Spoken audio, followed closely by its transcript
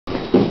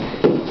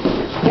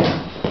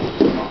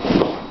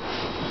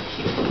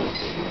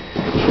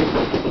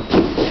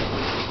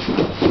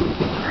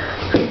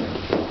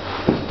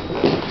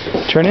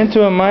Turn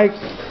into him, Mike.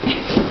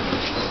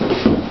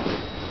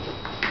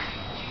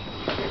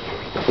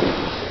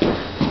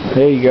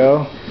 There you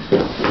go.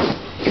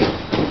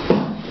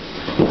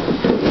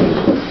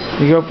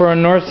 You go for a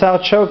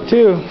north-south choke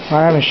too.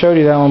 I haven't showed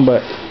you that one,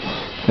 but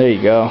there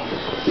you go.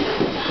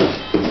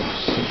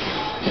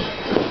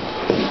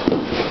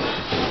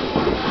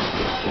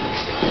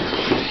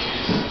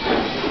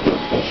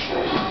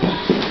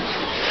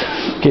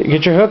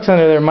 Get your hooks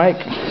under there,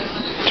 Mike.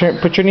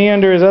 Put your knee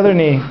under his other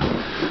knee.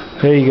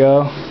 There you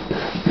go.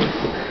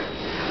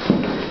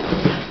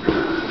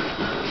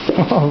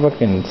 Oh,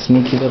 fucking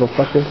sneaky little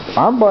fucker.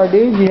 Armbar,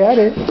 dude. You had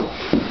it.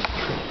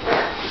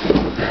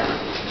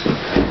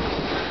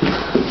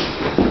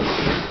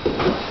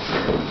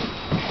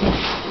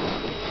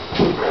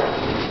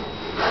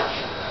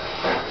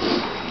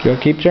 Go,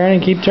 keep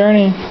turning, keep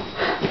turning.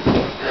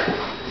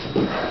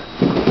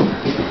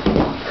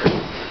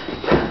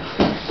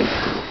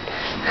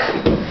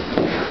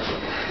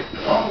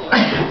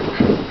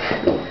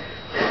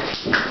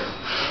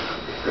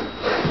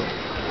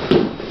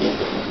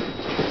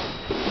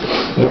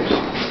 Oops.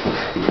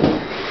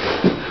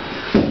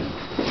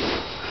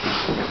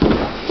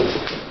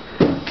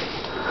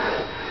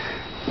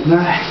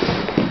 Nice.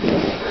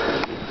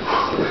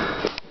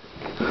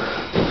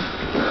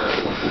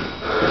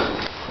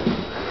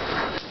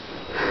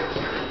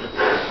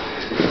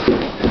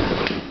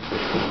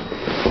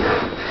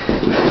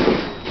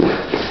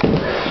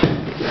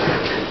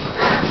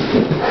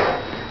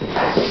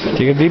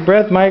 Take a deep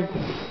breath, Mike.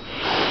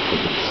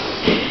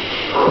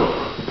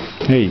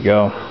 There you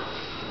go.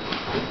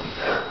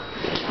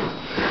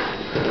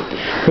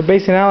 Quit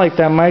basing out like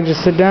that, Mike.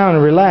 Just sit down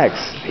and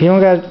relax. You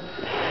don't got.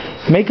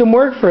 Make him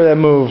work for that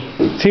move.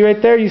 See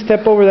right there? You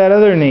step over that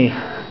other knee.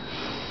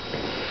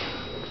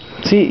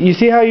 See? You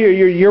see how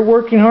you're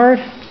working hard?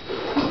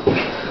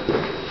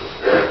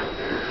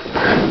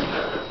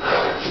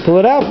 Pull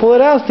it out. Pull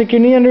it out. Stick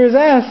your knee under his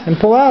ass and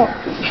pull out.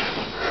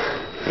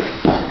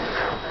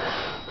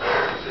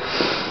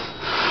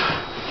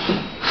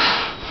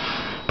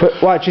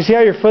 Watch, you see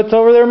how your foot's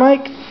over there,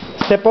 Mike?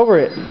 Step over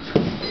it.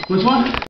 Which one?